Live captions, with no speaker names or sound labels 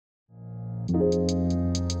Hey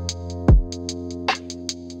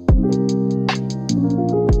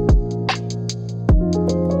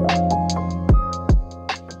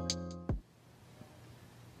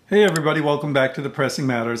everybody, welcome back to The Pressing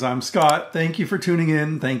Matters. I'm Scott. Thank you for tuning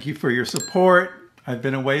in. Thank you for your support. I've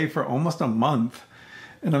been away for almost a month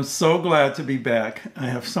and I'm so glad to be back. I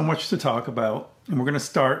have so much to talk about and we're going to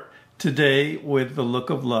start today with The Look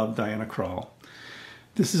of Love, Diana Krall.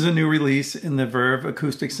 This is a new release in the Verve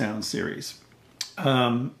Acoustic Sounds Series.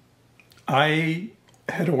 I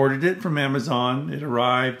had ordered it from Amazon. It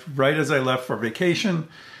arrived right as I left for vacation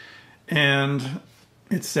and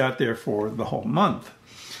it sat there for the whole month.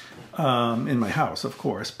 In my house, of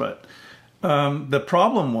course, but the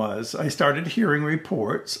problem was I started hearing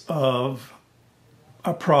reports of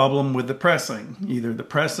a problem with the pressing, either the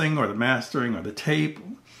pressing or the mastering or the tape.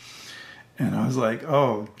 And I was like,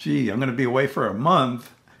 oh, gee, I'm going to be away for a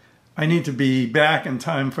month. I need to be back in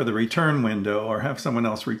time for the return window or have someone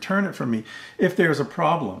else return it for me if there's a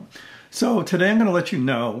problem. So today I'm going to let you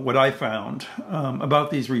know what I found about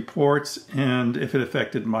these reports and if it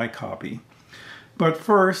affected my copy. But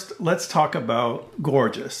first, let's talk about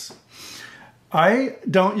gorgeous. I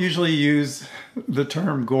don't usually use the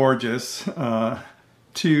term gorgeous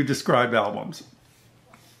to describe albums.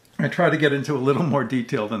 I try to get into a little more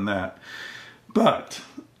detail than that. But,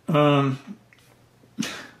 look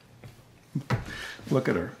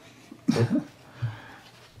at her.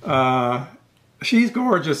 She's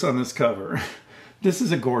gorgeous on this cover. This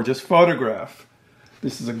is a gorgeous photograph.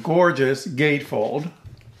 This is a gorgeous gatefold.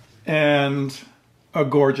 And a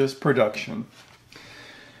gorgeous production.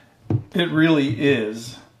 It really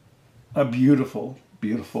is a beautiful,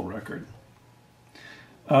 beautiful record.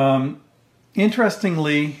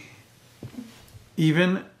 Interestingly,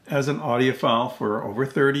 even as an audiophile for over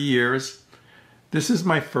 30 years, this is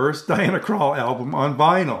my first Diana Krall album on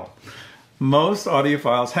vinyl. Most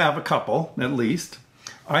audiophiles have a couple, at least.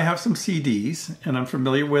 I have some CDs, and I'm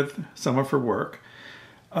familiar with some of her work.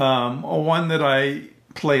 One that I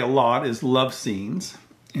play a lot is Love Scenes,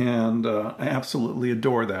 and I absolutely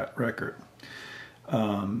adore that record.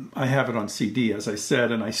 I have it on CD, as I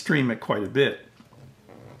said, and I stream it quite a bit.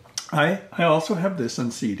 I also have this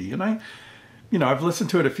on CD, and I've listened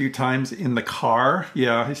to it a few times in the car.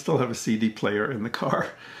 Yeah, I still have a CD player in the car.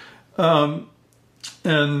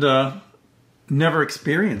 Never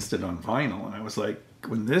experienced it on vinyl, and I was like,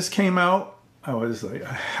 when this came out, I was like,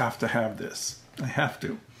 I have to have this. I have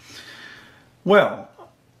to. Well,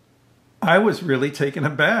 I was really taken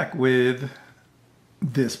aback with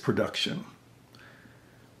this production.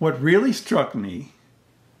 What really struck me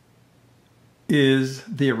is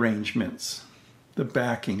the arrangements, the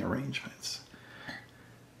backing arrangements.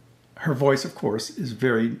 Her voice, of course, is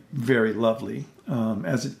very, very lovely,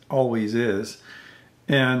 as it always is.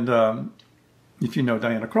 And if you know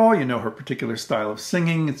Diana Krall, you know her particular style of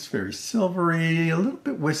singing. It's very silvery, a little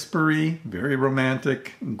bit whispery, very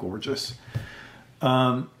romantic and gorgeous.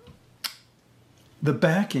 The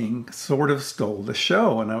backing sort of stole the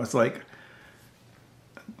show, and I was like,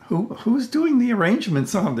 who's doing the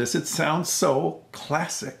arrangements on this? It sounds so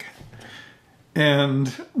classic. And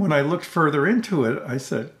when I looked further into it, I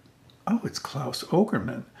said, oh, it's Klaus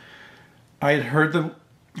Ogerman. I had heard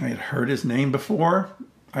his name before.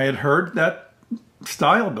 I had heard that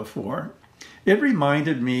style before. It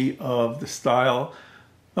reminded me of the style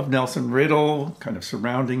of Nelson Riddle, kind of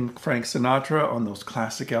surrounding Frank Sinatra on those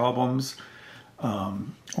classic albums,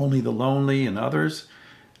 Only the Lonely and others.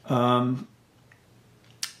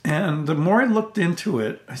 And the more I looked into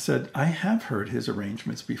it, I said, I have heard his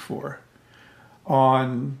arrangements before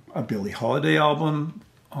on a Billie Holiday album,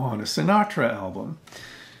 on a Sinatra album.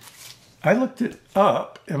 I looked it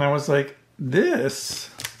up and I was like, this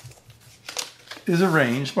is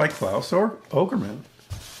arranged by Klaus Ogerman.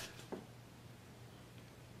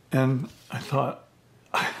 And I thought,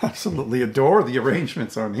 I absolutely adore the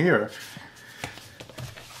arrangements on here.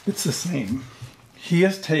 It's the same. He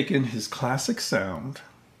has taken his classic sound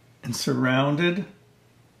and surrounded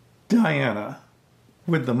Diana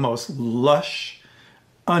with the most lush,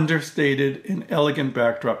 understated, and elegant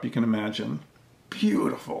backdrop you can imagine.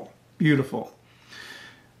 Beautiful, beautiful.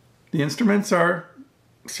 The instruments are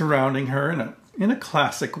surrounding her in a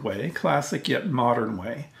classic way, classic yet modern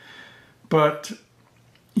way. But,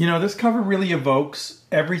 you know, this cover really evokes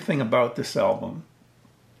everything about this album.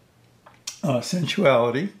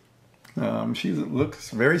 Sensuality. She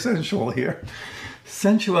looks very sensual here.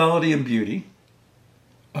 Sensuality and beauty.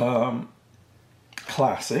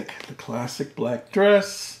 Classic. The classic black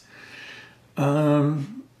dress. The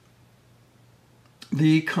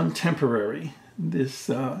contemporary. This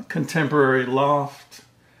contemporary loft.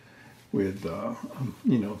 with,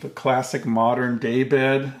 you know, the classic modern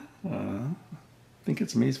daybed. I think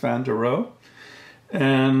it's Mies van der Rohe.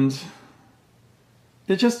 And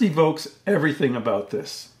it just evokes everything about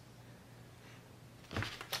this.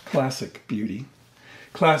 Classic beauty.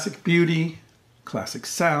 Classic beauty, classic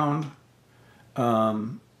sound,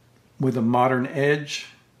 with a modern edge,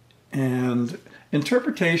 and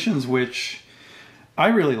interpretations which I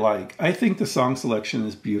really like. I think the song selection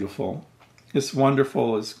is beautiful. It's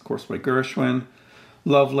Wonderful is, of course, by Gershwin.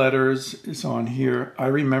 Love Letters is on here. I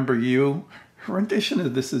Remember You. Her rendition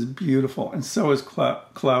of this is beautiful, and so is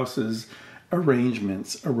Klaus's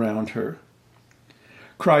arrangements around her.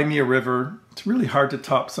 Cry Me a River. It's really hard to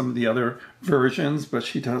top some of the other versions, but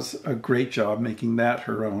she does a great job making that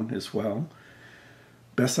her own as well.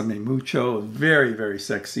 Bésame Mucho, very, very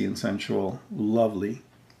sexy and sensual, lovely.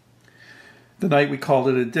 The Night We Called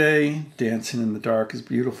It a Day, Dancing in the Dark is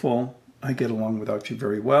beautiful. I Get Along Without You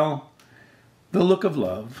Very Well. The Look of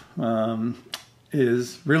Love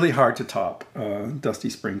is really hard to top.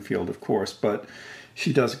 Dusty Springfield, of course, but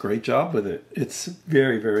she does a great job with it. It's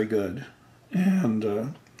very, very good. And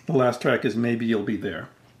the last track is Maybe You'll Be There.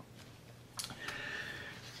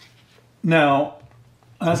 Now,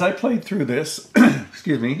 as I played through this,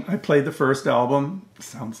 excuse me, I played the first album. It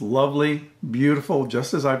sounds lovely, beautiful,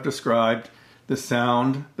 just as I've described. The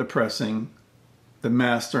sound, the pressing, the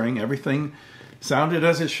mastering, everything sounded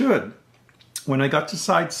as it should. When I got to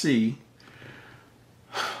side C,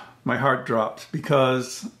 my heart dropped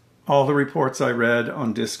because all the reports I read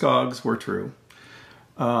on Discogs were true.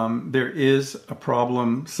 There is a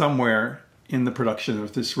problem somewhere in the production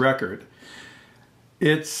of this record.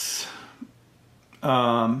 It's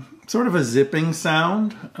sort of a zipping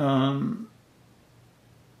sound, and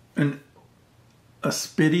a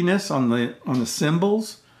spittiness on the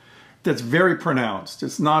cymbals that's very pronounced.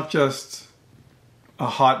 It's not just a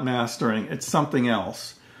hot mastering, it's something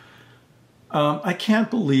else. I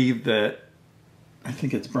can't believe that, I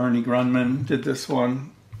think it's Bernie Grundman did this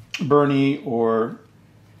one, Bernie or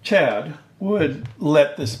Chad would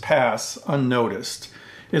let this pass unnoticed,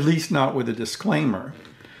 at least not with a disclaimer.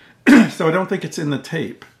 So I don't think it's in the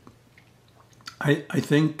tape. I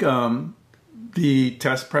think the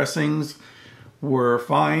test pressings were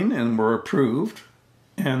fine and were approved,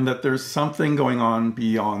 and that there's something going on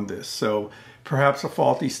beyond this. So perhaps a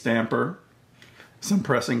faulty stamper, some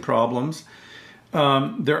pressing problems.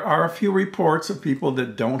 There are a few reports of people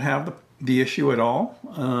that don't have the issue at all.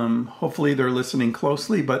 Hopefully they're listening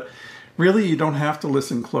closely, but really you don't have to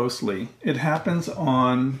listen closely. It happens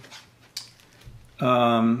on,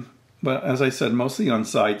 but as I said, mostly on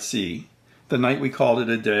side C. The Night We Called It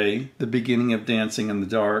a Day, the beginning of Dancing in the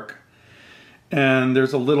Dark, and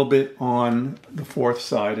there's a little bit on the fourth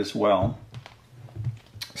side as well.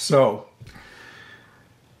 So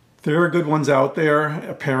there are good ones out there,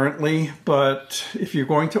 apparently, but if you're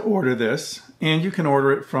going to order this, and you can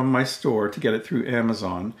order it from my store to get it through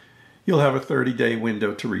Amazon, you'll have a 30-day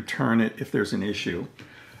window to return it if there's an issue.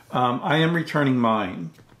 I am returning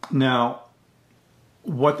mine. Now,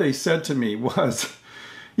 what they said to me was,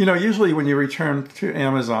 you know, usually when you return to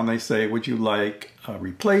Amazon, they say, would you like a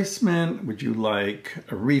replacement? Would you like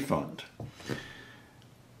a refund?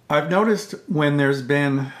 I've noticed when there's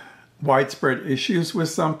been widespread issues with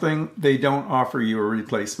something, they don't offer you a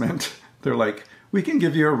replacement. They're like, we can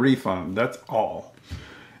give you a refund, that's all.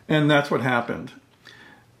 And that's what happened.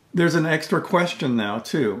 There's an extra question now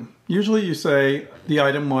too. Usually you say the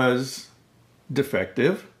item was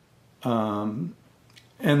defective, and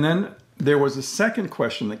then there was a second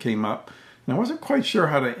question that came up, and I wasn't quite sure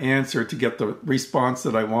how to answer to get the response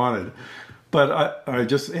that I wanted. But I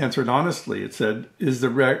just answered honestly. It said, is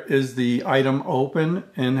the item open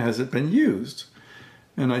and has it been used?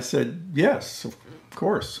 And I said, yes, of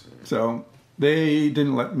course. So they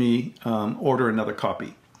didn't let me order another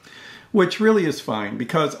copy, which really is fine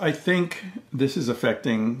because I think this is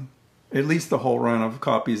affecting at least the whole run of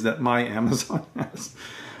copies that my Amazon has.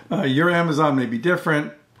 Your Amazon may be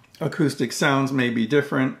different. Acoustic Sounds may be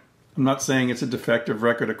different. I'm not saying it's a defective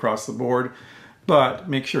record across the board, but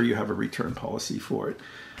make sure you have a return policy for it.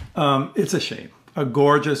 It's a shame. A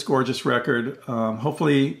gorgeous, gorgeous record.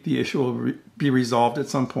 Hopefully the issue will be resolved at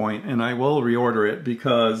some point, and I will reorder it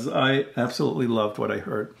because I absolutely loved what I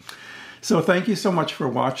heard. So thank you so much for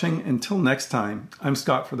watching. Until next time, I'm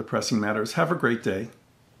Scott for The Pressing Matters. Have a great day.